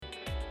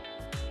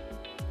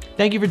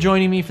Thank you for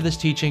joining me for this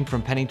teaching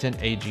from Pennington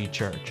AG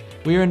Church.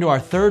 We are into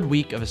our third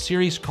week of a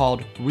series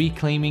called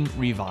Reclaiming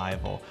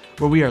Revival,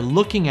 where we are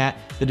looking at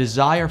the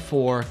desire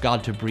for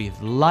God to breathe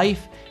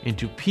life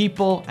into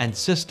people and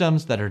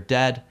systems that are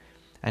dead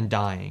and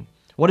dying.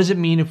 What does it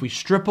mean if we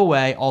strip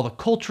away all the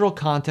cultural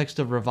context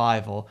of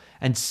revival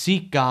and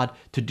seek God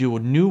to do a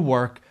new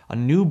work, a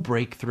new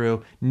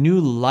breakthrough, new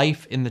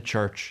life in the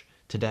church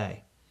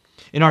today?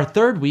 In our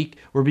third week,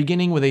 we're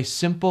beginning with a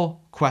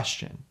simple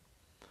question.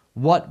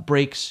 What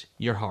breaks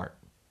your heart?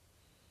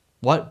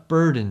 What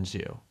burdens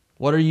you?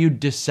 What are you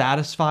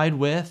dissatisfied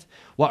with?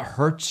 What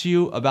hurts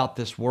you about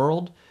this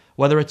world?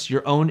 Whether it's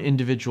your own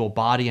individual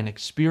body and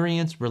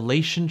experience,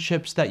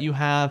 relationships that you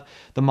have,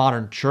 the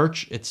modern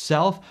church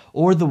itself,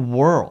 or the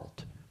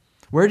world.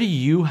 Where do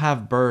you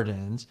have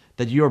burdens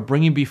that you are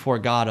bringing before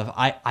God of,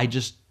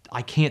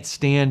 I can't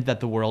stand that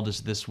the world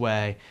is this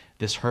way.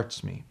 This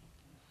hurts me.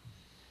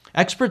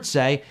 Experts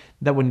say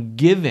that when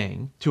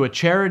giving to a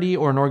charity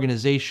or an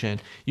organization,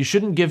 you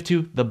shouldn't give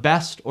to the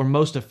best or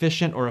most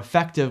efficient or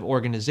effective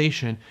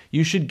organization.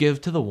 You should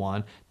give to the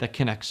one that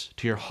connects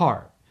to your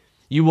heart.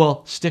 You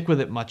will stick with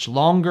it much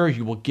longer,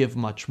 you will give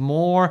much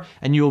more,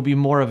 and you will be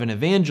more of an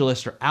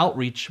evangelist or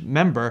outreach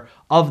member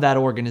of that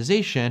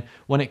organization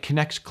when it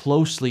connects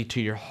closely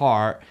to your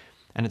heart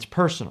and it's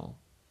personal.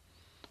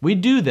 We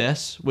do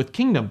this with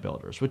Kingdom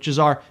Builders, which is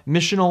our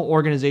missional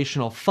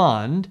organizational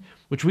fund,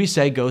 which we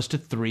say goes to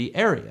three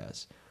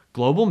areas: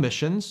 global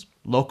missions,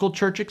 local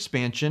church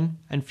expansion,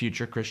 and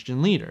future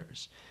Christian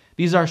leaders.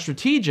 These are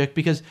strategic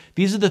because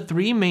these are the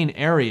three main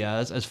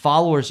areas as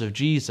followers of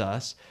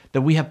Jesus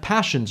that we have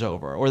passions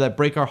over or that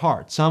break our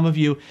hearts. Some of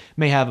you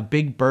may have a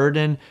big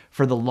burden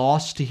for the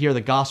lost to hear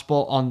the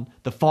gospel on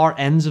the far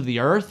ends of the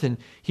earth and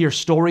hear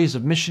stories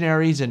of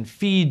missionaries in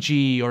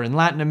Fiji or in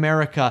Latin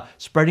America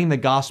spreading the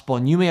gospel,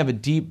 and you may have a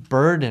deep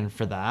burden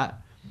for that.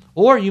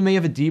 Or you may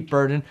have a deep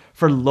burden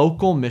for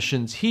local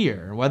missions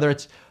here, whether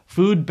it's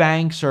food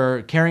banks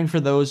or caring for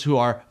those who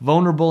are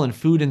vulnerable and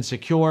food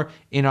insecure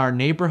in our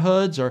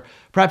neighborhoods, or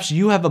perhaps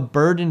you have a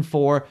burden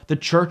for the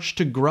church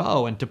to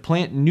grow and to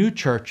plant new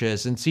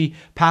churches and see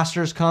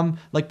pastors come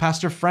like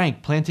Pastor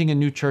Frank planting a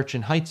new church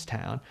in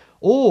Heightstown.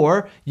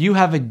 Or you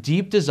have a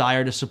deep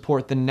desire to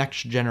support the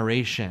next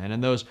generation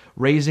and those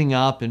raising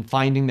up and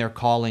finding their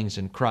callings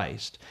in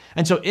Christ.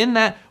 And so in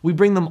that, we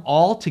bring them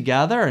all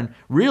together, and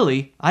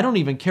really, I don't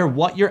even care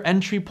what your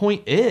entry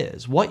point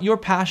is, what you're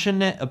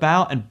passionate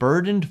about and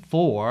burdened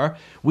for.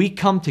 We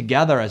come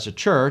together as a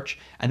church,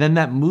 and then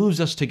that moves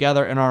us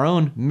together in our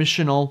own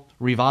missional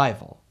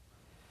revival.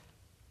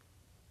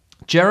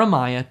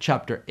 Jeremiah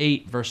chapter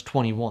 8, verse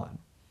 21.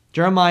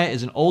 Jeremiah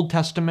is an Old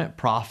Testament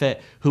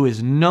prophet who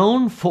is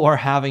known for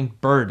having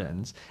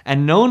burdens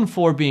and known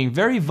for being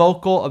very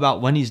vocal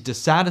about when he's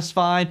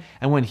dissatisfied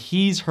and when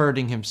he's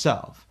hurting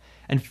himself.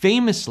 And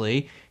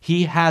famously,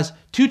 he has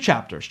two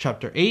chapters,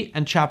 chapter 8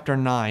 and chapter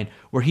 9,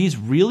 where he's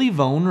really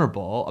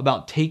vulnerable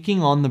about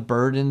taking on the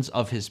burdens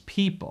of his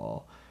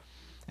people.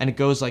 And it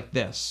goes like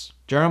this.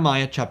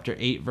 Jeremiah chapter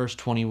 8, verse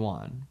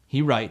 21.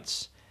 He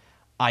writes,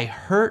 "I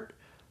hurt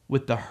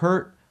with the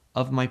hurt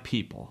of my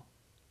people.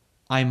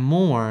 I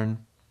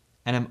mourn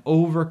and am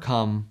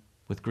overcome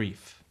with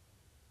grief."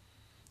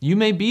 You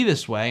may be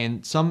this way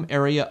in some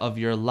area of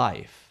your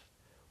life,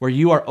 where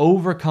you are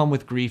overcome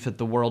with grief that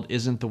the world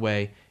isn't the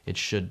way it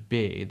should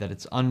be, that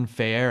it's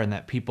unfair and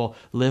that people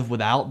live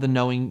without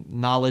the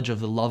knowledge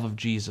of the love of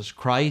Jesus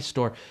Christ,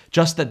 or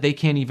just that they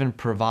can't even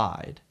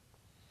provide.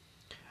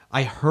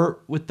 I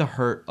hurt with the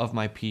hurt of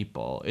my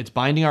people. It's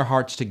binding our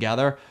hearts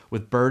together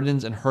with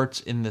burdens and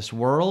hurts in this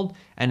world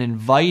and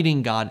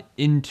inviting God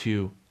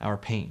into our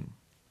pain.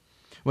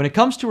 When it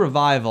comes to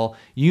revival,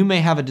 you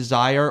may have a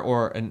desire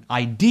or an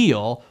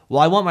ideal.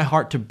 Well, I want my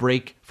heart to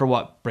break for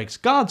what breaks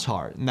God's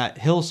heart. And that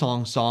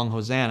Hillsong song,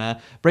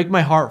 Hosanna, break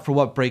my heart for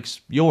what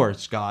breaks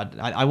yours, God.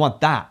 I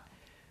want that.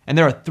 And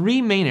there are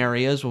three main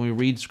areas when we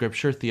read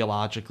Scripture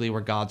theologically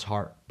where God's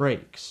heart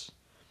breaks.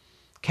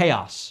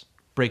 Chaos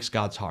breaks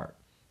God's heart.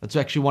 That's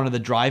actually one of the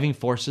driving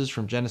forces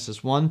from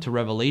Genesis 1 to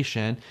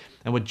Revelation.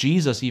 And what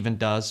Jesus even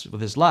does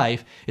with his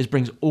life is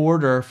brings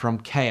order from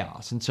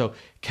chaos. And so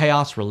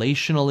chaos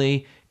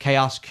relationally,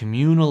 chaos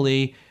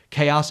communally,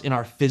 chaos in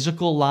our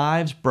physical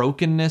lives,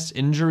 brokenness,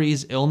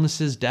 injuries,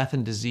 illnesses, death,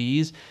 and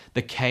disease.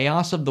 The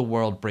chaos of the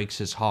world breaks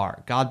his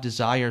heart. God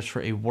desires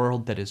for a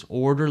world that is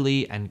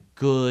orderly and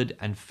good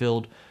and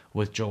filled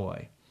with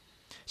joy.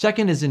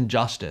 Second is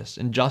injustice.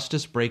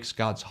 Injustice breaks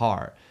God's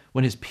heart.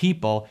 When his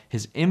people,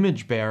 his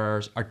image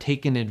bearers, are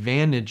taken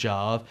advantage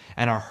of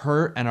and are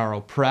hurt and are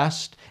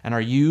oppressed and are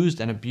used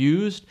and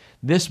abused,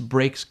 this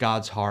breaks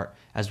God's heart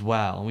as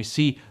well. And we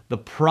see the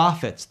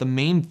prophets, the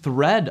main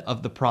thread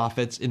of the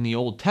prophets in the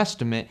Old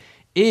Testament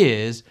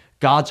is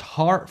God's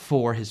heart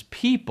for his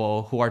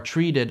people who are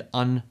treated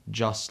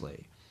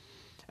unjustly.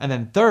 And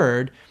then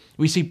third,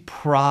 we see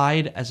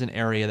pride as an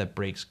area that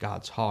breaks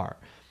God's heart.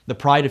 The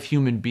pride of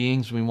human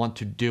beings, we want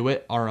to do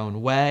it our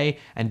own way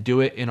and do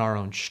it in our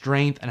own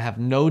strength and have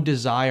no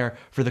desire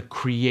for the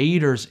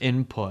Creator's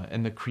input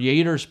and the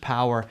Creator's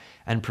power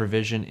and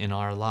provision in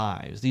our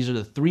lives. These are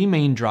the three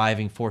main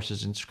driving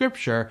forces in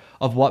Scripture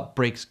of what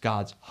breaks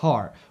God's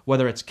heart,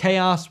 whether it's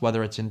chaos,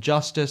 whether it's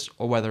injustice,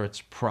 or whether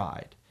it's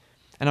pride.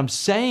 And I'm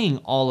saying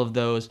all of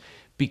those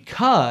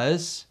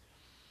because,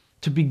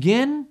 to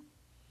begin,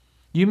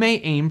 you may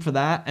aim for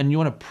that and you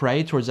want to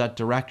pray towards that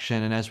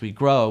direction. And as we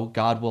grow,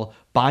 God will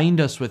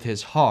bind us with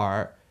his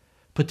heart.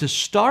 But to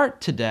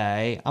start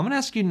today, I'm going to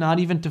ask you not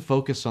even to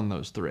focus on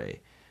those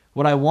three.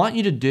 What I want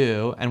you to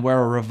do, and where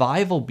a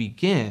revival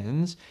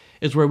begins,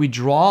 is where we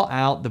draw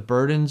out the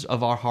burdens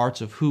of our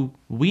hearts of who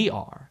we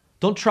are.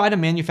 Don't try to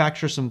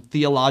manufacture some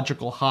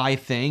theological high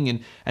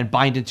thing and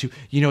bind into,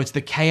 it's the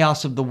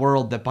chaos of the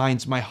world that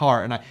binds my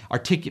heart. And I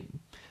articulate.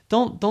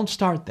 Don't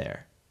start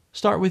there.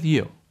 Start with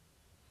you.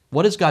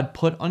 What has God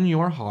put on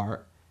your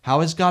heart?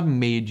 How has God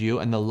made you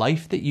and the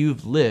life that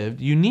you've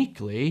lived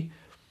uniquely?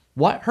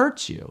 What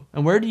hurts you?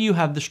 And where do you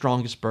have the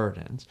strongest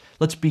burdens?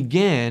 Let's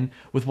begin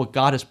with what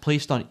God has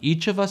placed on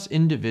each of us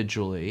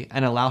individually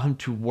and allow him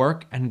to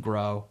work and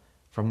grow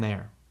from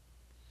there.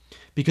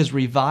 Because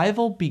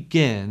revival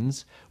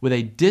begins with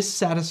a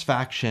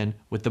dissatisfaction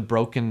with the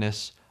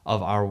brokenness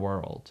of our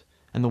world.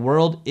 And the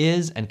world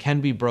is and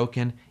can be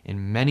broken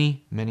in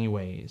many, many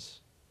ways.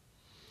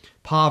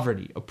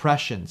 Poverty,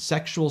 oppression,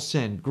 sexual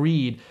sin,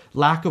 greed,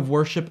 lack of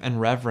worship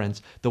and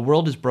reverence. The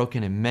world is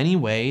broken in many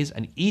ways,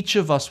 and each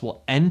of us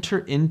will enter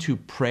into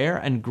prayer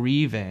and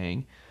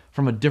grieving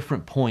from a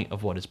different point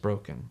of what is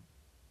broken.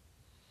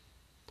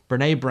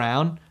 Brene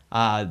Brown,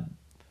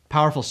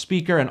 powerful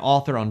speaker and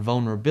author on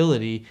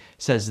vulnerability,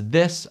 says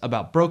this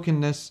about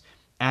brokenness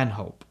and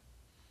hope.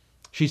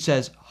 She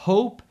says,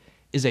 hope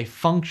is a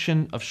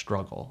function of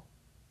struggle.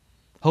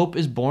 Hope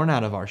is born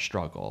out of our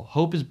struggle.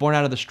 Hope is born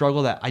out of the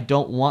struggle that I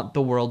don't want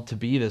the world to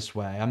be this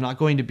way. I'm not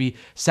going to be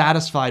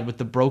satisfied with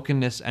the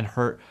brokenness and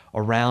hurt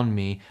around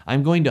me.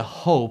 I'm going to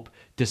hope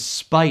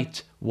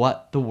despite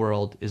what the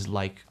world is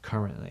like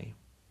currently.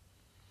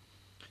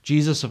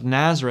 Jesus of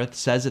Nazareth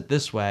says it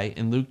this way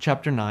in Luke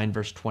chapter 9,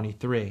 verse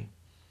 23.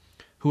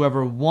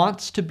 Whoever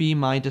wants to be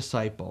my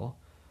disciple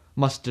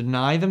must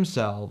deny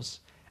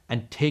themselves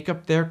and take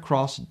up their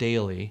cross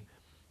daily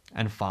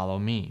and follow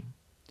me.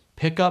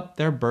 Pick up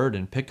their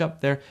burden, pick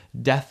up their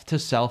death to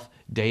self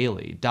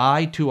daily,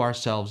 die to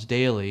ourselves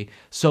daily,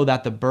 so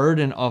that the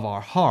burden of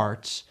our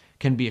hearts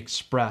can be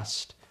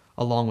expressed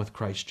along with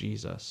Christ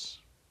Jesus.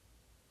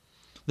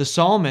 The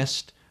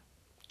psalmist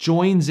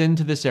joins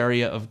into this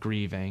area of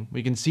grieving.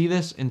 We can see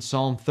this in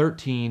Psalm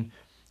 13,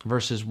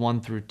 verses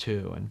 1 through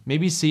 2, and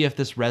maybe see if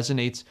this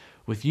resonates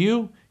with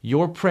you,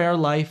 your prayer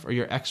life, or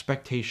your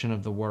expectation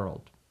of the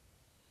world.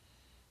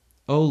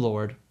 O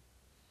Lord,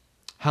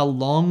 how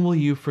long will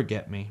you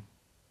forget me?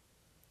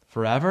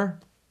 Forever?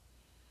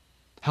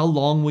 How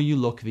long will you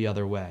look the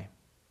other way?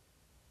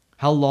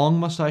 How long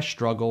must I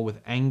struggle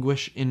with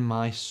anguish in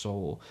my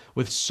soul,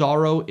 with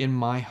sorrow in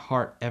my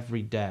heart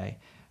every day?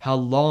 How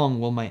long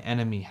will my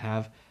enemy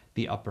have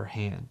the upper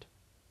hand?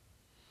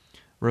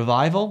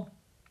 Revival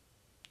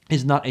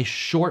is not a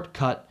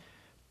shortcut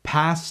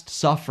past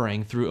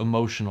suffering through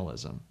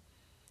emotionalism.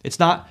 It's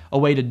not a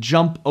way to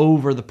jump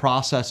over the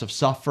process of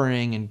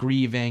suffering and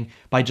grieving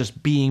by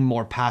just being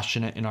more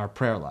passionate in our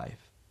prayer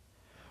life.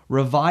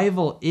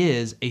 Revival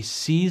is a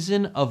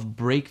season of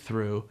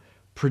breakthrough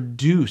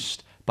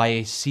produced by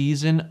a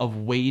season of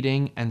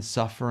waiting and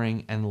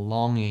suffering and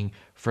longing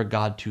for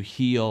God to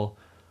heal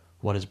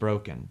what is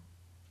broken.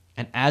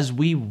 And as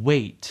we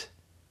wait,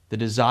 the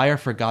desire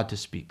for God to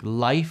speak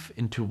life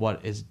into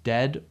what is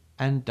dead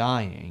and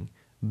dying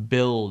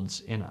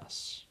builds in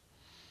us.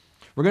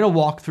 We're going to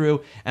walk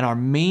through, and our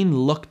main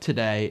look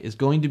today is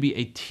going to be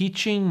a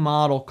teaching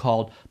model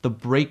called the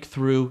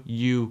Breakthrough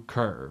U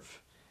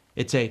curve.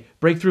 It's a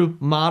breakthrough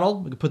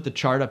model. We can put the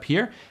chart up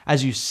here.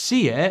 As you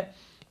see it,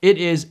 it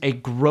is a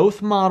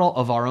growth model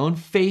of our own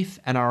faith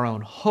and our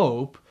own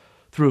hope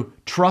through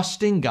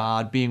trusting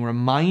God, being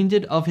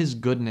reminded of his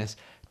goodness,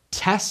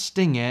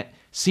 testing it,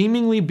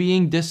 seemingly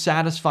being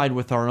dissatisfied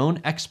with our own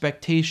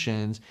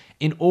expectations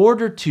in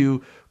order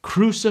to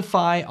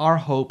crucify our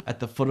hope at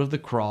the foot of the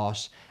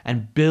cross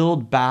and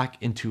build back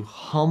into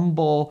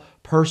humble,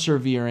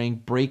 persevering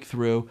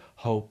breakthrough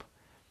hope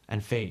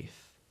and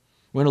faith.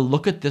 We're going to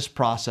look at this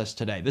process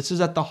today. This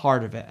is at the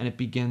heart of it, and it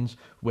begins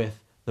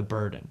with the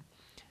burden.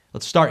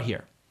 Let's start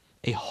here.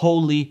 A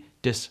holy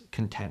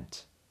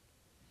discontent.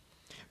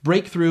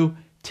 Breakthrough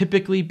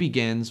typically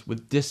begins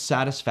with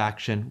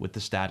dissatisfaction with the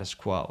status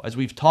quo. As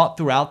we've taught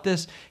throughout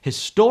this,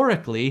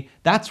 historically,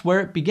 that's where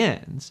it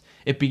begins.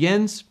 It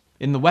begins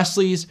in the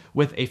Wesleys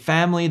with a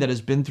family that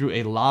has been through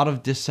a lot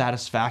of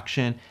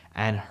dissatisfaction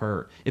and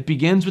hurt. It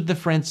begins with the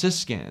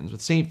Franciscans,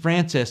 with St.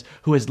 Francis,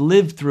 who has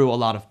lived through a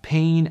lot of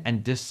pain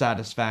and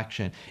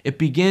dissatisfaction. It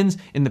begins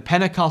in the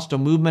Pentecostal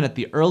movement at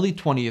the early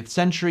 20th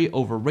century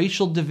over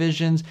racial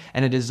divisions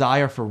and a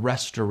desire for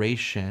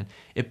restoration.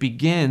 It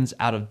begins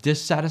out of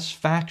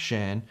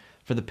dissatisfaction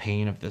for the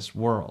pain of this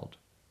world.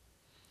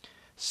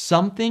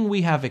 something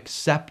we have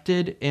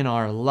accepted in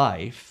our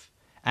life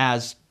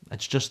as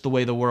it's just the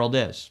way the world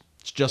is.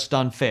 It's just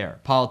unfair.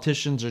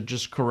 Politicians are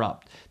just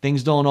corrupt.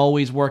 Things don't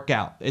always work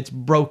out. It's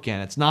broken.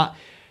 It's not.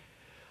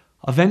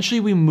 Eventually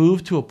we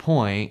move to a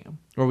point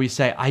where we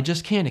say, I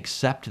just can't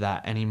accept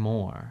that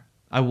anymore.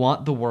 I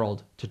want the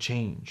world to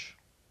change.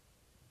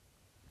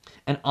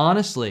 And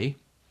honestly,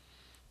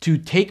 to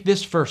take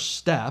this first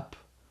step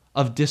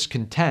of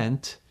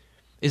discontent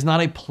is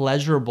not a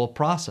pleasurable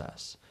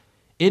process.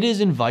 It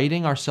is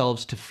inviting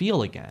ourselves to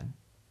feel again,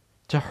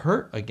 to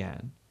hurt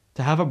again,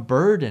 to have a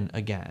burden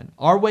again.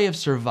 Our way of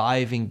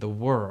surviving the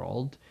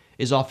world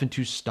is often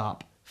to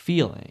stop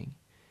feeling.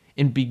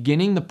 In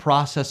beginning the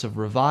process of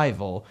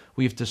revival,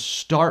 we have to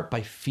start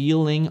by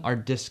feeling our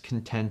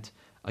discontent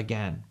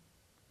again.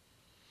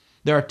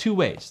 There are two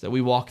ways that we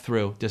walk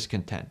through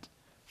discontent.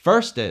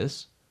 First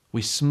is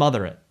we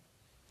smother it.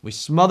 We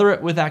smother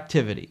it with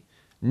activity.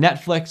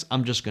 Netflix,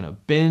 I'm just going to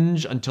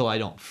binge until I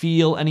don't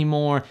feel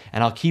anymore,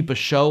 and I'll keep a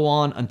show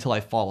on until I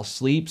fall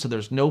asleep, so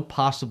there's no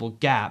possible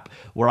gap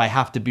where I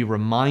have to be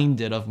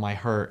reminded of my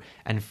hurt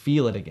and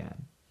feel it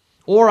again.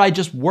 Or I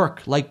just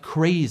work like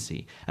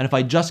crazy, and if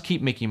I just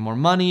keep making more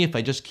money, if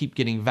I just keep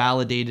getting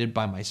validated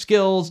by my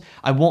skills,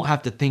 I won't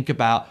have to think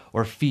about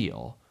or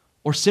feel.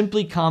 Or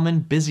simply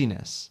common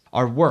busyness,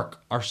 our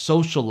work, our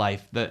social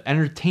life, the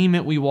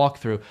entertainment we walk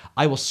through.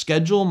 I will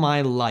schedule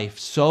my life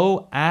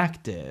so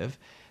active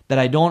that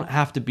I don't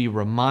have to be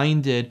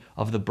reminded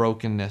of the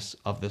brokenness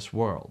of this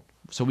world.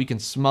 So we can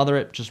smother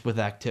it just with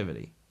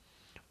activity.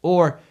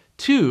 Or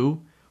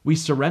two, we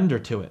surrender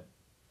to it.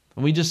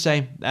 And we just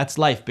say, that's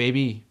life,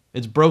 baby.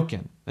 It's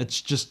broken.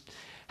 It's just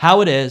how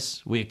it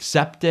is. We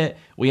accept it.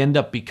 We end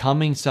up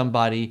becoming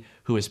somebody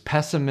who is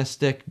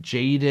pessimistic,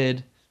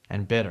 jaded,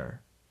 and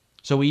bitter.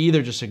 So we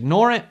either just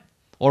ignore it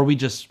or we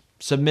just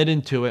submit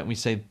into it and we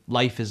say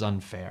life is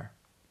unfair.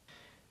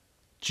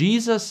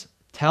 Jesus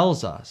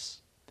tells us,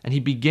 and he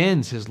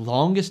begins his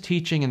longest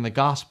teaching in the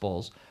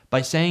Gospels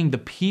by saying the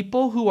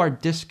people who are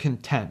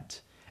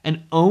discontent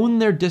and own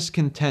their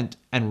discontent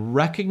and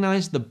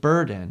recognize the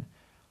burden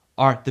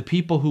are the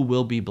people who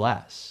will be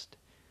blessed.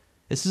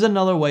 This is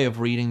another way of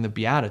reading the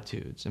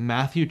Beatitudes. In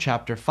Matthew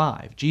chapter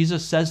 5,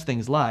 Jesus says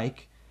things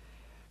like,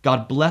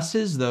 God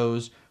blesses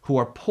those who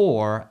are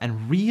poor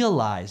and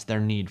realize their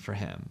need for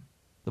him.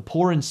 The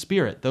poor in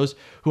spirit, those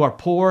who are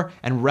poor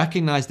and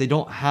recognize they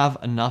don't have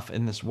enough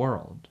in this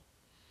world.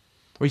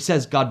 Or he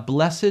says, God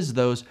blesses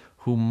those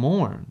who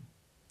mourn.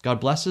 God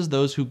blesses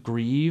those who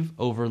grieve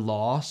over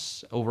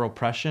loss, over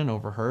oppression,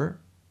 over hurt.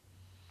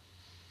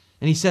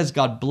 And he says,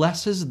 God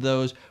blesses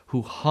those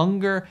who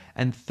hunger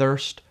and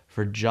thirst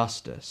for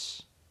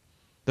justice.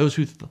 Those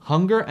who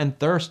hunger and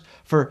thirst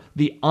for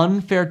the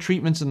unfair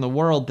treatments in the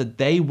world, that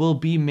they will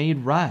be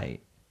made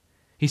right.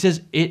 He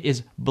says it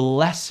is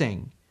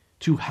blessing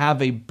to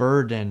have a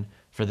burden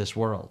for this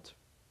world.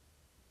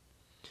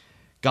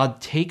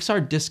 God takes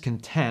our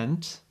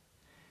discontent,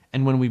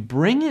 and when we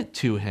bring it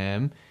to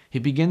him, he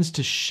begins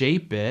to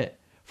shape it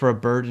for a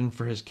burden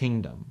for his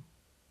kingdom.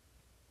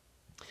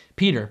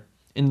 Peter,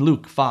 in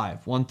Luke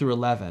 5, 1 through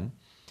 11,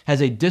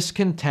 has a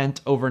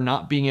discontent over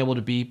not being able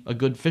to be a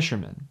good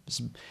fisherman.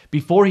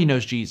 Before he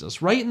knows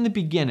Jesus, right in the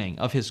beginning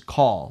of his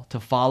call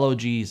to follow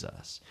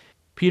Jesus,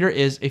 Peter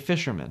is a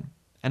fisherman.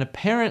 And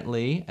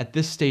apparently, at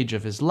this stage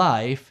of his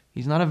life,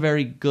 he's not a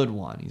very good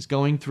one. He's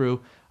going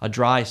through a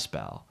dry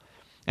spell.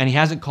 And he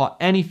hasn't caught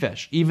any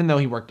fish. Even though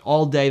he worked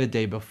all day the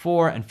day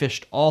before and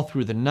fished all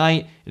through the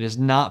night, it has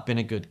not been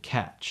a good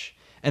catch.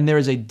 And there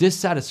is a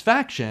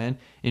dissatisfaction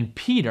in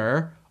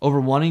Peter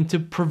over wanting to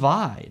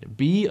provide,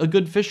 be a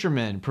good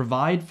fisherman,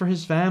 provide for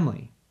his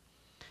family.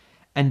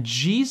 And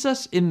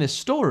Jesus in this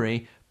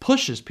story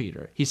pushes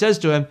Peter. He says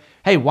to him,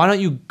 hey, why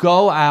don't you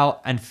go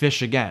out and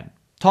fish again?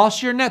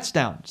 Toss your nets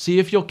down. See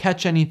if you'll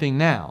catch anything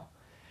now.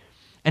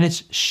 And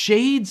it's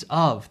shades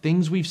of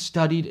things we've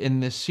studied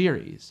in this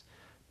series.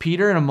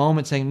 Peter in a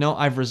moment saying, no,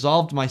 I've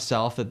resolved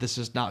myself that this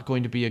is not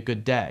going to be a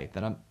good day,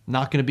 that I'm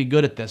not going to be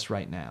good at this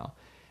right now.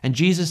 And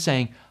Jesus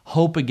saying,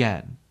 hope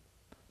again,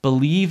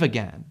 believe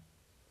again.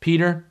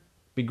 Peter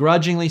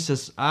begrudgingly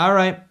says, all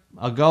right,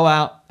 I'll go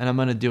out and I'm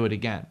going to do it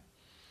again.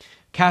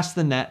 Cast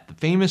the net, the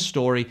famous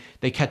story.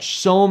 They catch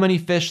so many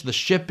fish, the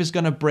ship is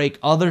going to break.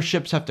 Other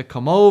ships have to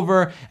come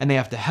over and they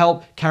have to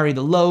help carry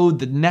the load.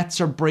 The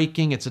nets are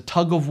breaking. It's a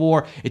tug of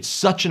war. It's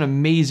such an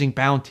amazing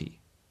bounty.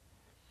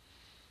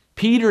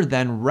 Peter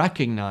then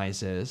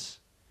recognizes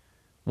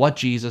what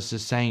Jesus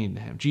is saying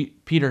to him.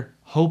 Peter,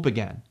 hope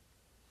again.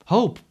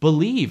 Hope,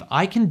 believe.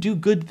 I can do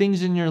good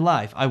things in your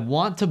life. I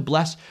want to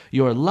bless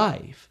your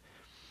life.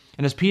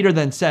 And as Peter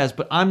then says,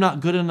 but I'm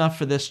not good enough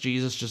for this,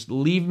 Jesus. Just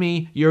leave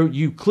me.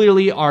 You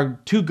clearly are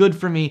too good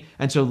for me,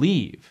 and so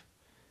leave.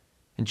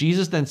 And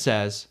Jesus then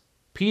says,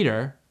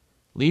 Peter,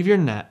 leave your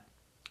net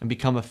and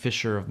become a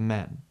fisher of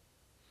men.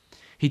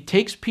 He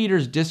takes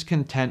Peter's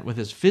discontent with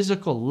his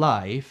physical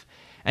life,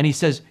 and he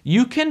says,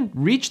 you can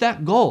reach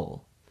that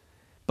goal,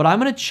 but I'm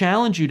going to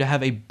challenge you to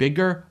have a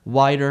bigger,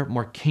 wider,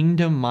 more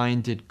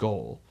kingdom-minded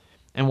goal.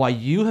 and why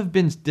you have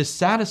been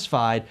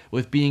dissatisfied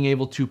with being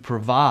able to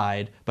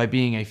provide by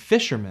being a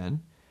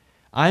fisherman,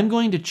 I'm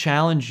going to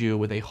challenge you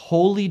with a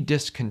holy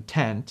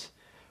discontent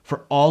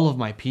for all of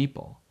my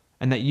people,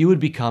 and that you would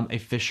become a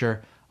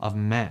fisher of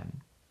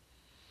men.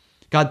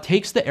 God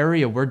takes the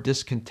area we're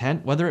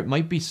discontent, whether it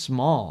might be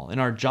small in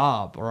our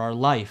job or our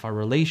life, our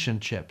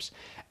relationships,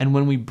 and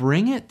when we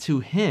bring it to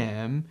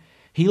Him,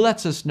 He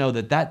lets us know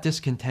that that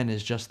discontent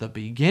is just the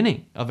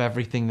beginning of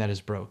everything that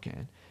is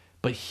broken.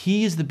 But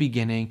He is the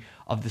beginning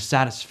of the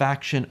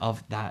satisfaction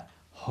of that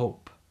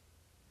hope.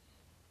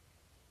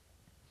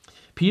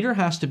 Peter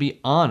has to be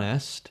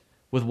honest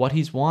with what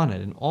he's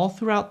wanted. And all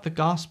throughout the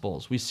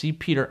Gospels, we see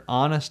Peter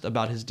honest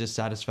about his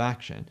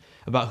dissatisfaction,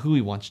 about who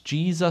he wants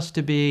Jesus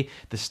to be,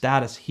 the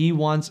status he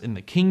wants in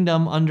the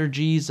kingdom under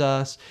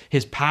Jesus,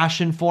 his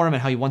passion for him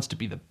and how he wants to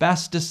be the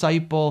best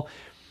disciple.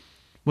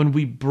 When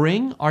we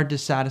bring our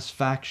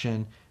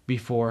dissatisfaction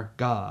before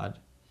God,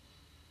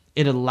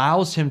 it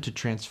allows Him to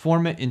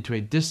transform it into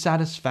a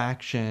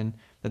dissatisfaction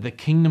that the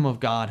kingdom of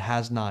God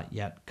has not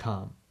yet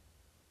come.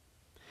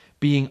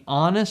 Being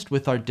honest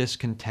with our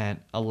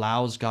discontent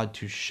allows God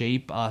to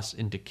shape us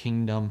into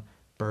kingdom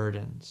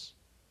burdens.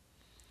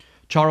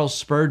 Charles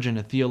Spurgeon,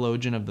 a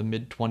theologian of the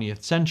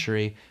mid-20th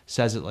century,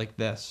 says it like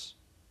this: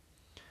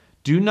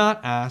 "Do not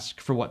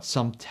ask for what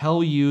some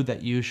tell you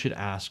that you should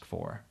ask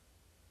for,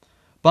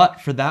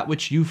 but for that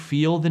which you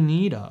feel the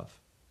need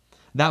of,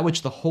 that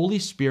which the Holy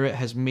Spirit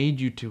has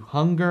made you to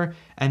hunger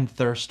and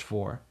thirst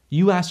for.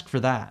 You ask for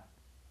that."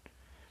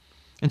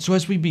 And so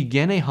as we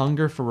begin a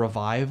hunger for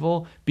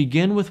revival,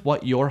 begin with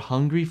what you're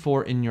hungry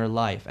for in your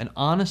life and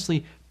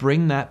honestly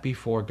bring that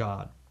before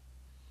God.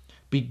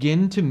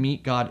 Begin to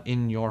meet God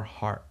in your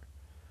heart.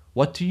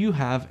 What do you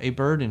have a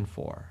burden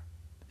for?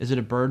 Is it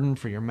a burden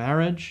for your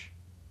marriage,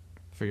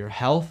 for your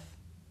health,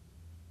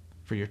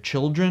 for your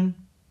children,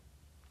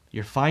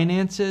 your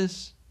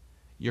finances,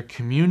 your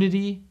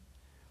community,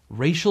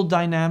 racial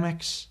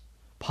dynamics,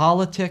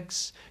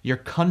 politics, your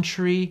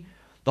country,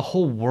 the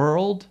whole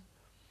world?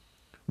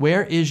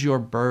 Where is your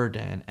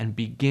burden? And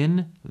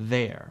begin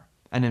there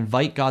and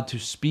invite God to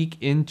speak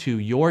into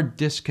your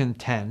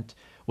discontent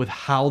with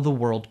how the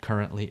world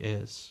currently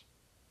is.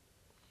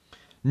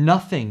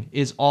 Nothing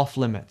is off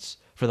limits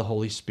for the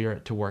Holy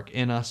Spirit to work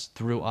in us,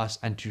 through us,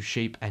 and to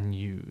shape and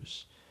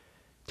use.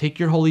 Take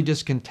your holy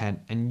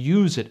discontent and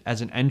use it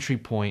as an entry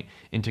point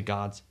into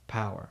God's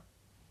power.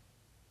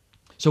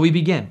 So we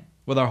begin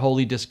with our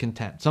holy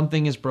discontent.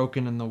 Something is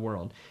broken in the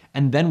world.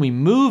 And then we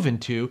move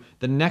into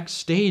the next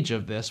stage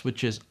of this,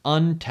 which is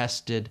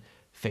untested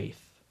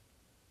faith.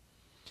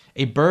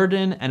 A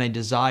burden and a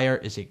desire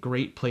is a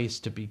great place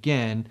to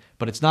begin,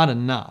 but it's not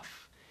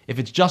enough. If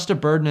it's just a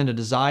burden and a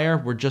desire,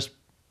 we're just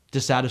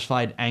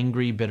dissatisfied,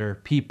 angry, bitter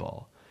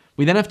people.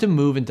 We then have to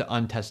move into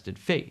untested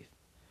faith.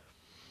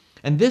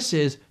 And this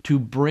is to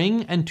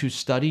bring and to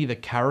study the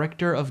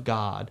character of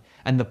God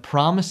and the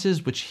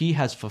promises which He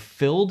has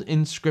fulfilled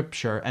in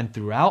Scripture and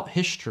throughout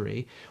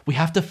history. We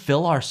have to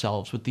fill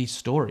ourselves with these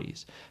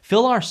stories.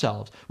 Fill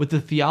ourselves with the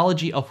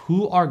theology of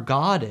who our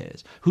God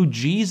is, who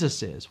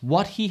Jesus is,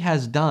 what He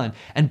has done,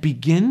 and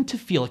begin to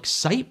feel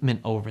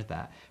excitement over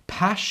that,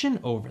 passion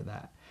over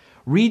that.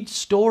 Read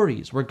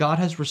stories where God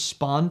has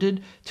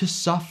responded to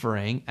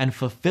suffering and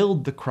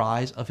fulfilled the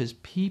cries of His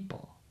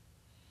people.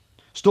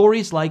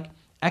 Stories like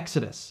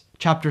Exodus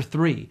chapter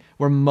 3,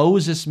 where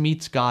Moses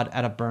meets God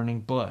at a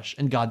burning bush,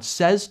 and God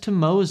says to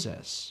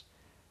Moses,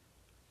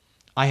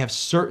 "I have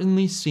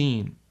certainly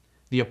seen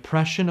the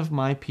oppression of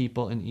my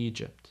people in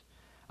Egypt.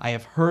 I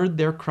have heard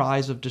their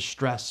cries of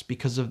distress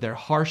because of their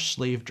harsh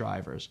slave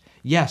drivers.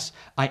 Yes,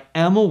 I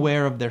am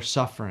aware of their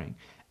suffering,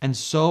 and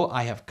so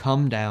I have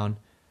come down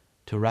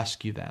to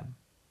rescue them."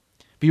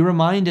 Be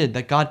reminded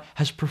that God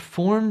has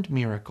performed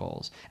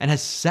miracles and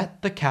has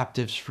set the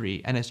captives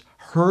free and has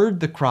heard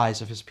the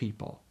cries of His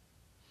people.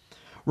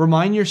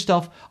 Remind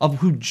yourself of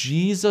who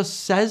Jesus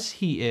says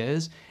He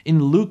is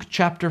in Luke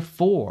chapter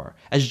 4,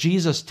 as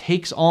Jesus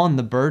takes on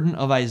the burden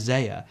of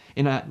Isaiah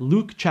in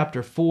Luke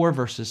chapter 4,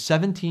 verses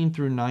 17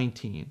 through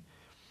 19.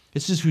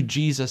 This is who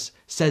Jesus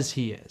says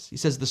He is. He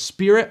says, "The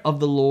Spirit of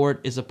the Lord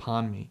is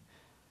upon me,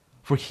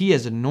 for He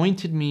has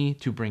anointed me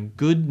to bring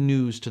good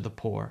news to the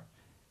poor.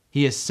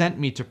 He has sent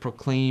me to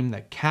proclaim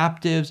that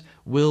captives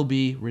will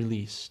be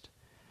released,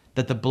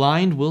 that the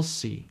blind will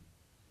see,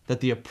 that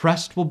the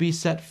oppressed will be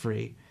set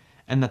free,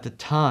 and that the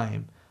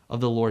time of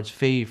the Lord's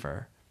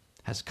favor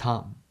has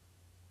come."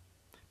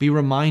 Be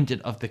reminded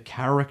of the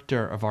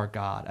character of our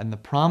God and the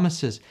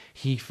promises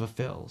He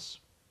fulfills.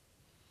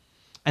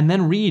 And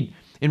then read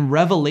in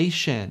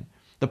Revelation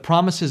the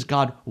promises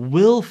God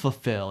will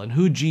fulfill and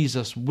who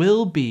Jesus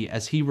will be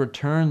as He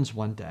returns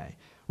one day.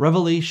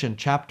 Revelation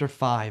chapter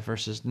 5,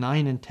 verses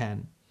 9 and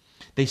 10.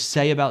 They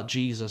say about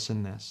Jesus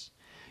in this,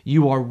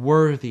 "You are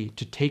worthy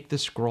to take the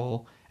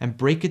scroll and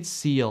break its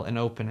seal and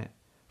open it.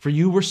 For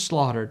you were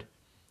slaughtered,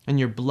 and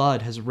your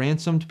blood has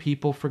ransomed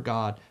people for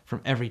God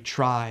from every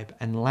tribe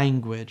and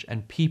language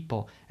and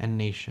people and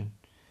nation.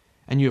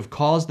 And you have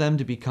caused them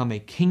to become a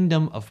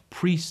kingdom of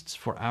priests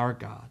for our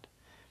God,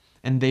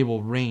 and they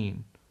will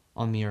reign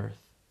on the earth.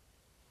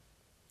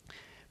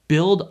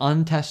 Build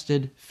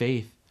untested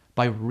faith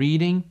by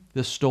reading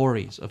the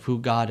stories of who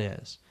God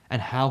is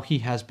and how he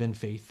has been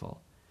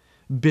faithful.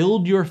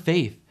 Build your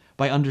faith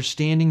by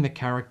understanding the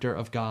character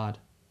of God.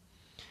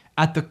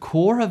 At the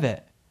core of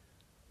it,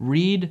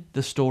 read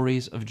the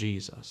stories of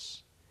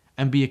Jesus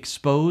and be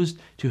exposed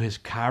to his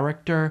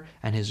character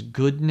and his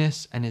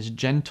goodness and his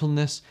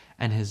gentleness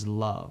and his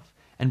love.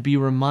 And be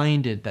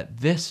reminded that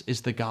this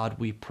is the God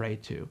we pray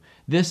to.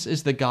 This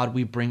is the God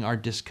we bring our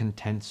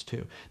discontents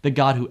to. The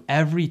God who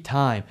every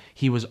time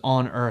he was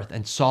on earth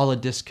and saw a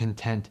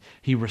discontent,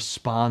 he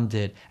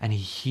responded and he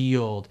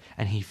healed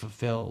and he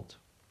fulfilled.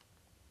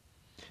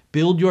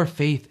 Build your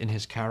faith in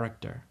his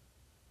character.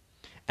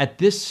 At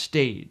this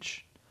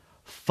stage,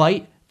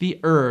 fight the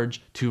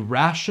urge to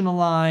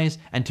rationalize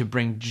and to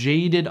bring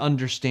jaded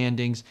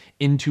understandings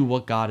into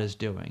what God is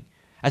doing.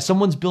 As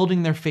someone's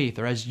building their faith,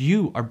 or as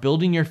you are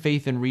building your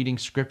faith in reading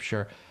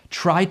scripture,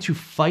 try to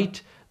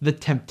fight the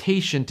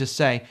temptation to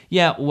say,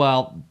 yeah,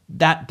 well,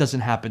 that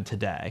doesn't happen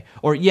today.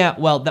 Or, yeah,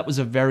 well, that was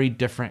a very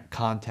different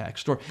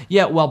context. Or,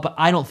 yeah, well, but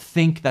I don't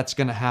think that's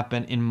going to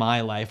happen in my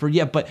life. Or,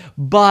 yeah, but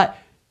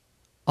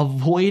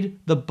avoid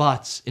the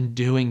buts in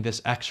doing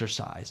this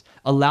exercise.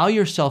 Allow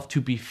yourself to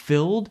be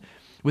filled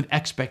with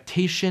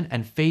expectation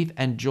and faith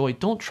and joy.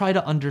 Don't try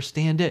to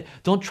understand it.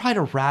 Don't try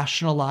to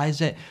rationalize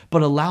it,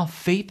 but allow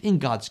faith in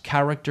God's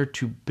character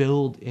to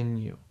build in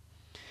you.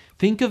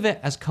 Think of it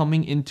as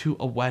coming into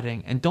a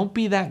wedding, and don't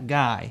be that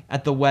guy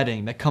at the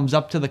wedding that comes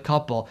up to the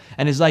couple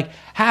and is like,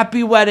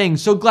 happy wedding,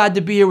 so glad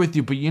to be here with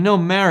you, but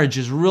marriage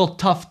is a real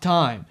tough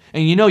time.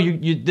 And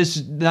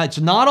it's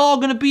not all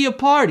going to be a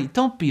party.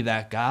 Don't be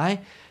that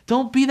guy.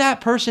 Don't be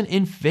that person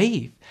in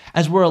faith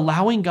as we're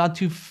allowing God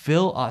to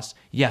fill us.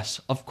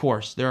 Yes, of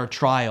course, there are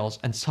trials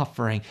and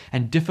suffering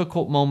and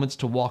difficult moments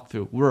to walk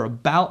through. We're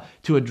about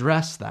to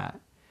address that.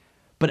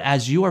 But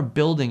as you are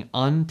building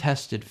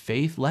untested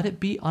faith, let it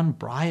be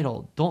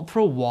unbridled. Don't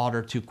throw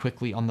water too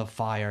quickly on the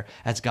fire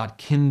as God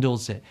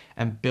kindles it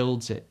and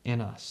builds it in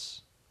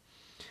us.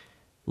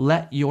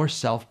 Let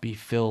yourself be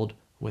filled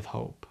with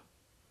hope.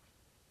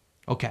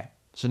 Okay,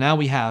 so now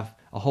we have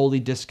a holy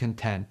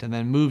discontent, and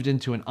then moved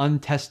into an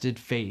untested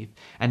faith.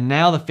 And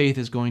now the faith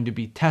is going to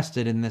be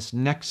tested in this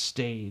next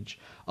stage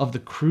of the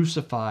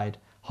crucified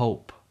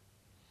hope.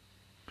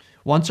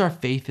 Once our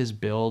faith is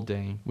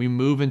building, we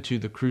move into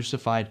the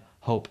crucified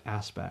hope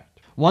aspect.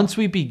 Once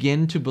we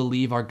begin to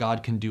believe our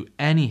God can do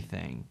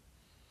anything,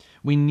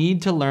 we need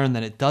to learn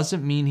that it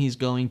doesn't mean he's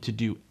going to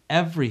do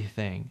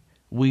everything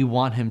we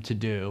want him to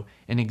do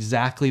in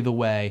exactly the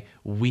way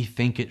we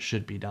think it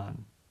should be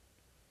done.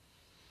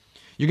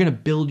 You're going to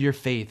build your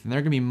faith, and there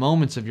are going to be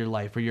moments of your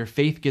life where your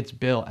faith gets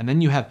built, and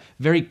then you have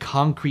very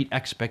concrete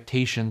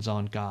expectations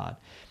on God.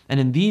 And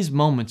in these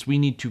moments, we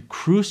need to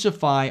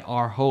crucify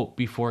our hope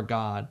before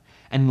God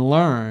and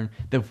learn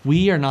that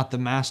we are not the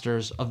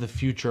masters of the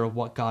future of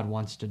what God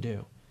wants to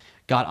do.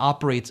 God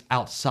operates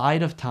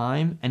outside of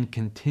time and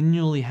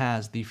continually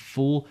has the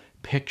full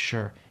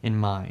picture in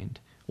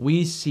mind.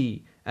 We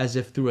see as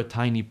if through a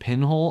tiny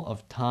pinhole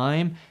of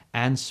time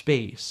and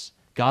space.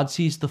 God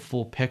sees the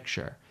full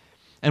picture.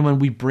 And when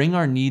we bring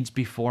our needs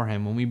before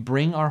him, when we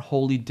bring our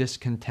holy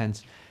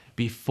discontents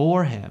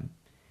before him,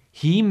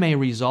 he may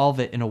resolve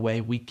it in a way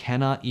we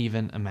cannot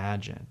even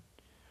imagine.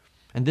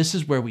 And this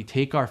is where we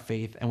take our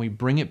faith and we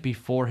bring it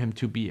before him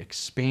to be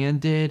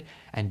expanded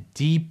and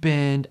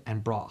deepened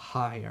and brought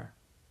higher.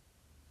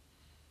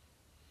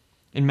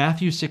 In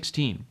Matthew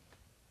 16,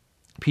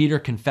 Peter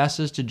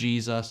confesses to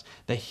Jesus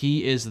that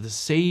he is the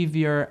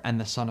Savior and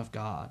the Son of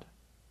God.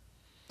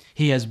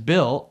 He has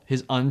built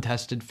his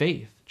untested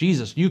faith.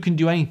 Jesus, you can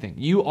do anything.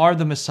 You are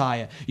the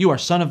Messiah. You are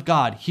Son of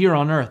God here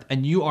on earth,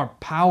 and you are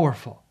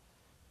powerful.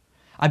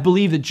 I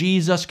believe that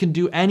Jesus can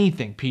do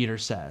anything, Peter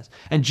says.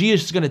 And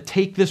Jesus is going to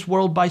take this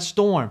world by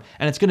storm,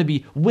 and it's going to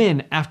be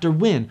win after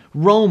win.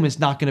 Rome is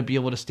not going to be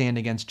able to stand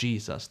against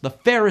Jesus. The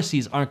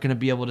Pharisees aren't going to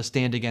be able to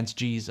stand against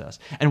Jesus.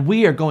 And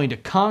we are going to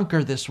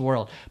conquer this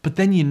world. But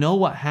then you know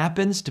what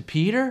happens to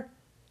Peter?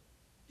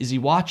 Is he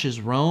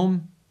watches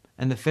Rome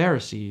and the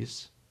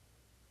Pharisees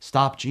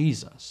stop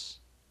Jesus.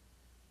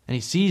 And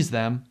he sees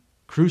them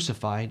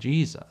crucify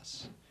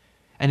Jesus.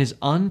 And his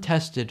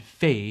untested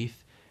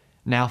faith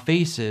now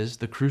faces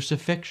the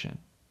crucifixion.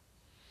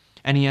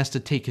 And he has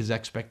to take his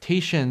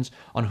expectations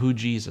on who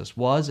Jesus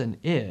was and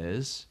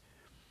is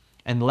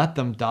and let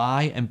them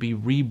die and be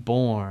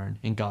reborn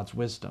in God's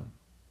wisdom.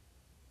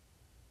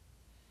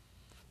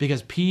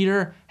 Because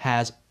Peter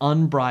has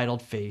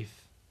unbridled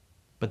faith,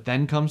 but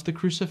then comes the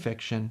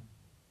crucifixion,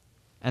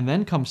 and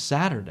then comes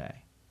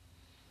Saturday,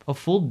 a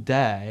full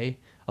day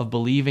of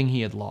believing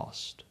he had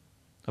lost,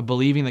 of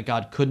believing that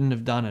God couldn't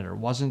have done it or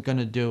wasn't going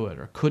to do it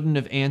or couldn't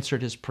have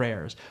answered his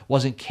prayers,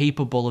 wasn't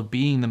capable of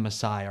being the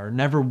Messiah or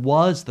never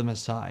was the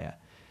Messiah.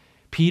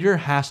 Peter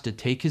has to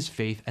take his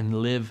faith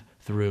and live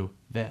through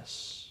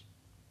this.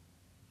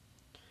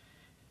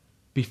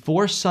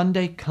 Before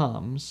Sunday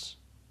comes,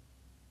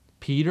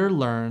 Peter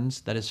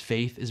learns that his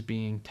faith is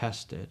being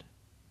tested.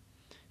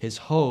 His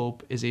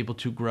hope is able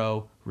to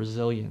grow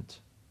resilient.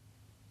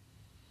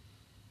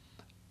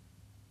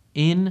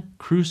 in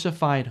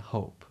crucified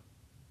hope,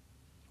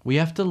 we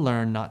have to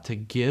learn not to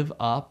give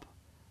up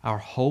our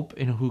hope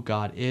in who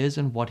God is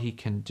and what he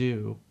can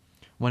do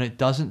when it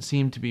doesn't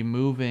seem to be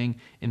moving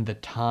in the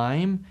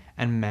time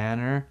and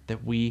manner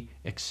that we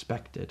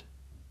expected.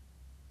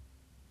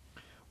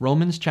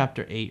 Romans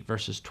chapter 8,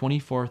 verses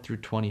 24 through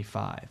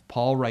 25.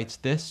 Paul writes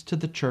this to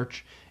the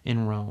church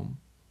in Rome.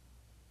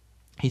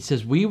 He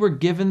says, "We were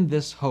given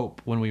this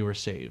hope when we were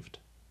saved.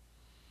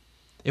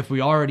 If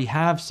we already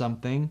have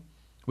something,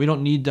 we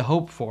don't need to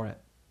hope for it.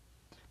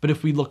 But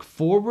if we look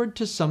forward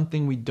to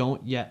something we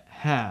don't yet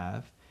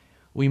have,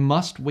 we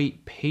must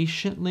wait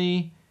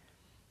patiently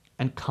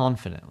and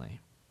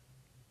confidently."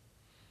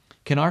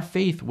 Can our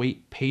faith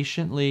wait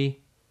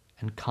patiently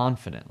and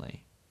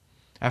confidently?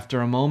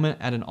 After a moment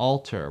at an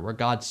altar where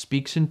God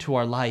speaks into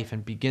our life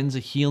and begins a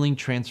healing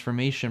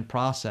transformation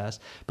process,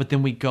 but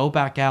then we go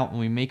back out and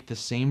we make the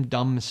same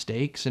dumb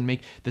mistakes and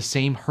make the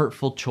same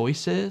hurtful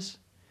choices?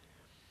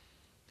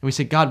 And we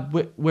say, "God,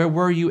 where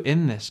were you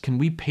in this?" Can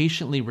we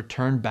patiently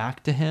return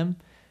back to him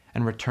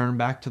and return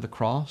back to the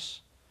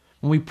cross?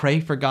 When we pray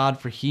for God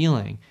for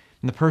healing,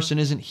 and the person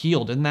isn't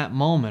healed in that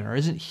moment or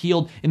isn't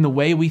healed in the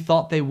way we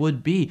thought they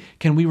would be,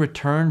 can we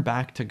return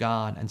back to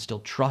God and still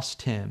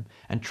trust him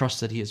and trust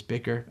that he is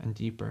bigger and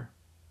deeper?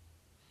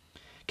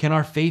 Can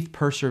our faith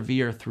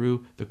persevere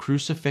through the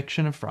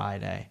crucifixion of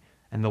Friday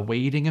and the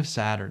waiting of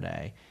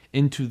Saturday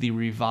into the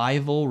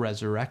revival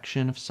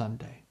resurrection of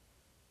Sunday?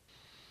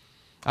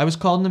 I was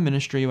called into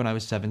ministry when I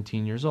was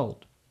 17 years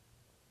old.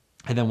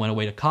 I then went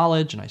away to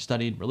college and I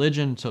studied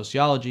religion,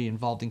 sociology,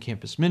 involved in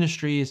campus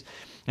ministries.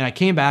 And I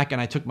came back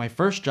and I took my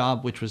first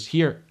job, which was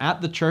here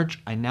at the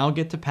church I now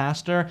get to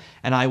pastor.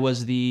 And I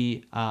was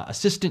the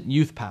assistant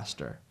youth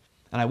pastor.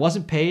 And I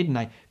wasn't paid, and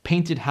I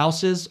painted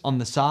houses on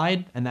the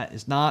side. And that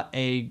is not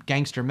a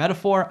gangster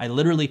metaphor. I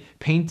literally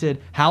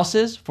painted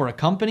houses for a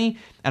company,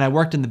 and I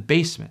worked in the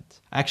basement.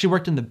 I actually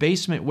worked in the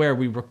basement where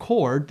we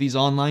record these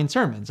online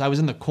sermons. I was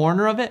in the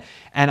corner of it,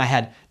 and I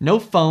had no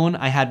phone.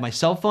 I had my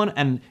cell phone,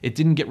 and it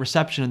didn't get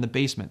reception in the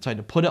basement. So I had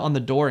to put it on the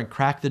door and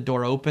crack the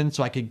door open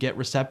so I could get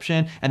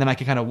reception, and then I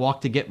could kind of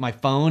walk to get my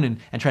phone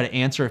and try to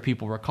answer if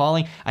people were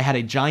calling. I had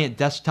a giant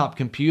desktop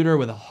computer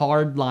with a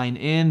hard line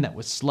in that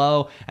was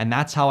slow, and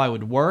that's how I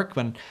would work.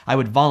 When I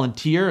would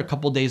volunteer a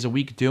couple days a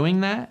week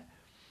doing that.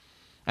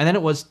 And then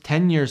it was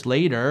 10 years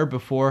later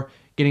before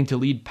getting to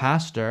lead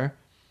pastor.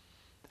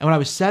 And when I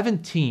was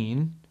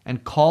 17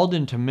 and called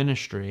into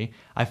ministry,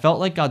 I felt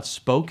like God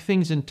spoke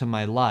things into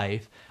my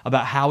life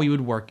about how he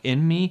would work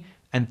in me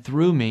and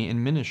through me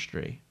in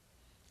ministry.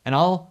 And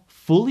I'll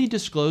fully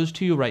disclose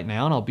to you right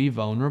now, and I'll be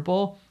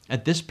vulnerable,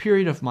 at this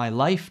period of my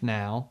life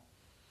now,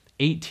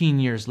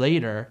 18 years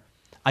later,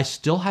 I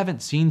still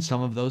haven't seen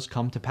some of those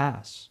come to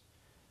pass.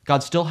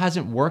 God still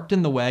hasn't worked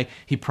in the way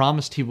he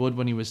promised he would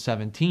when he was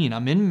 17.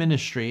 I'm in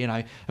ministry and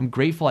I am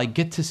grateful I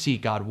get to see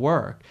God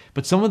work.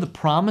 But some of the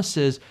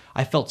promises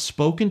I felt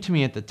spoken to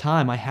me at the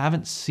time, I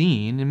haven't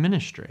seen in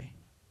ministry.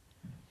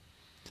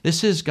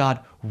 This is God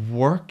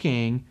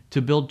working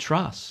to build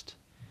trust.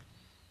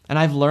 And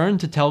I've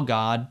learned to tell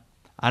God,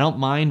 I don't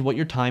mind what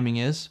your timing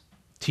is.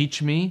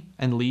 Teach me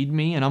and lead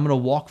me, and I'm going to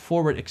walk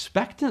forward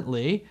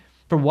expectantly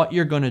for what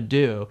you're going to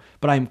do,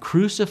 but I'm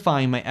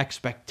crucifying my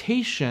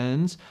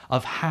expectations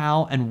of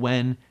how and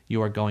when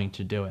you are going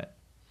to do it.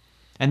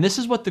 And this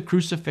is what the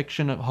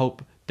crucifixion of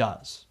hope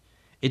does.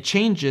 It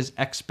changes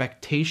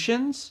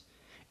expectations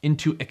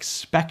into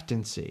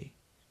expectancy.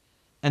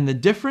 And the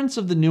difference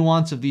of the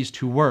nuance of these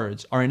two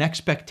words are in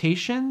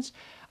expectations,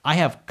 I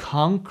have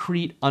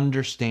concrete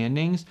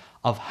understandings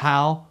of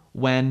how,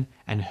 when,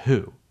 and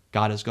who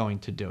God is going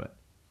to do it.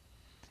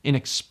 In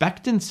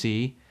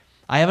expectancy,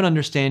 I have an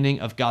understanding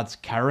of God's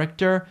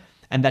character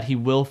and that he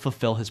will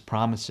fulfill his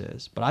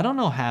promises. But I don't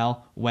know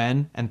how,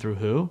 when, and through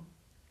who.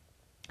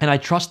 And I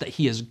trust that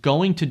he is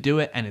going to do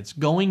it and it's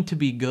going to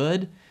be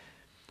good,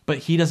 but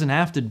he doesn't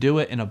have to do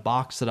it in a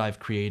box that I've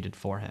created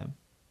for him.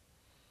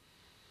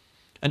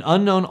 An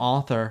unknown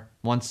author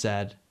once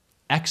said,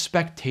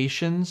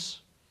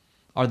 expectations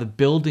are the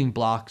building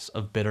blocks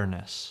of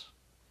bitterness.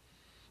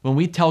 When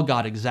we tell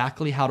God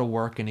exactly how to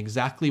work and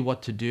exactly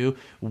what to do,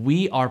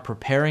 we are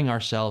preparing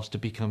ourselves to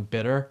become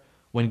bitter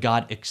when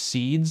God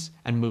exceeds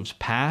and moves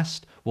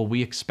past what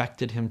we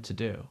expected him to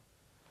do.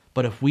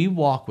 But if we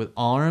walk with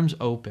arms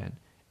open,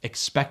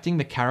 expecting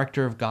the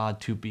character of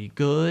God to be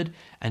good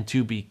and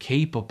to be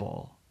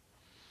capable,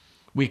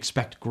 we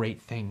expect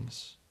great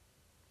things.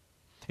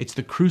 It's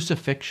the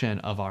crucifixion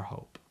of our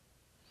hope.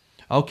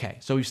 Okay,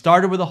 so we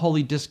started with a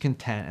holy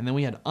discontent, and then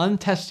we had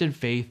untested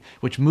faith,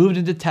 which moved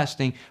into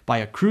testing by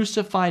a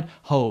crucified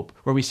hope,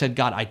 where we said,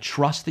 God, I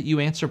trust that you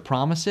answer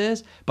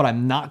promises, but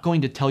I'm not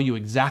going to tell you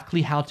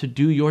exactly how to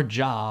do your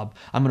job.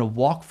 I'm going to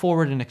walk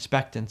forward in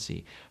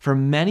expectancy. For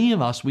many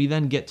of us, we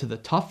then get to the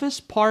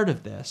toughest part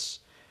of this,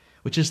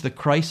 which is the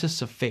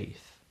crisis of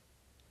faith,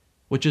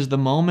 which is the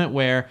moment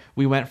where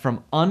we went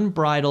from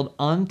unbridled,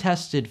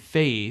 untested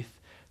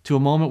faith to a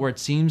moment where it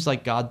seems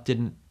like God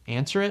didn't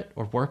answer it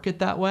or work it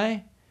that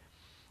way.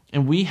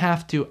 And we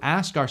have to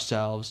ask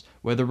ourselves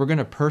whether we're going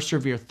to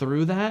persevere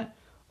through that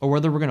or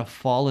whether we're going to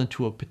fall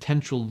into a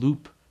potential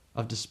loop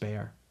of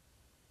despair.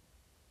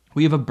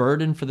 We have a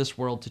burden for this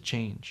world to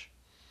change,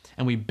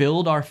 and we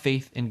build our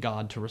faith in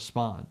God to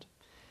respond.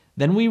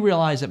 Then we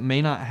realize it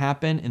may not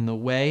happen in the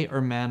way or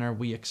manner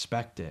we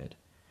expected,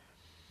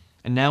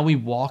 and now we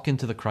walk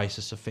into the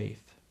crisis of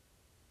faith.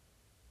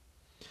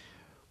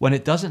 When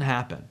it doesn't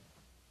happen,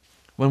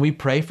 when we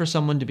pray for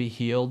someone to be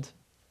healed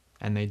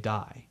and they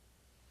die,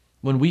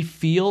 when we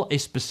feel a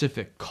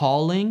specific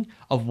calling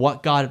of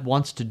what God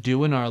wants to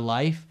do in our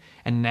life,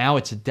 and now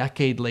it's a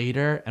decade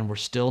later and we're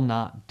still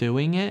not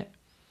doing it,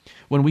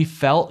 when we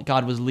felt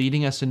God was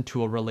leading us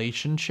into a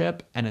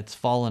relationship and it's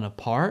fallen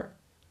apart,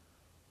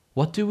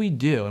 what do we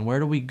do and where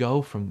do we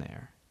go from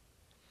there?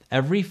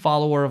 Every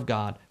follower of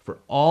God for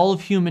all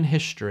of human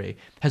history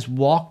has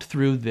walked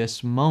through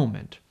this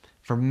moment.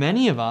 For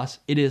many of us,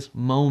 it is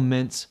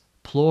moments,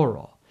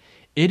 plural.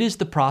 It is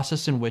the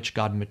process in which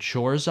God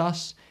matures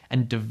us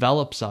and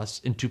develops us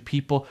into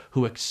people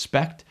who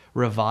expect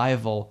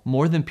revival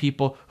more than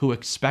people who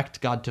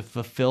expect God to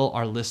fulfill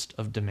our list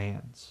of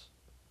demands.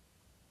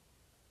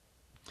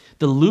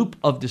 The loop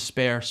of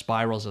despair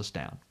spirals us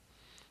down,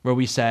 where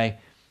we say,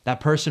 that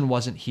person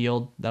wasn't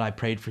healed that I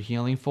prayed for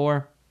healing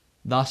for.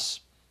 Thus,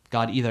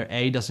 God either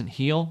A, doesn't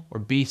heal, or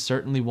B,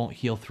 certainly won't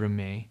heal through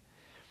me.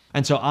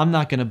 And so I'm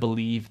not going to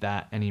believe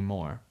that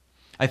anymore.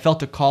 I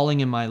felt a calling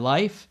in my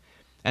life,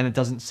 and it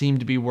doesn't seem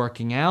to be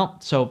working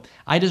out. So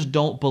I just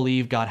don't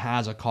believe God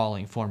has a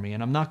calling for me,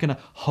 and I'm not going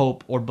to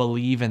hope or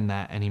believe in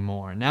that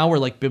anymore. Now we're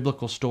like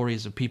biblical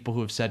stories of people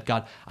who have said,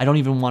 God, I don't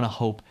even want to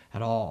hope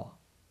at all.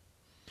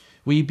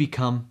 We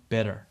become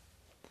bitter.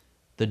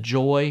 The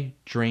joy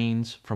drains from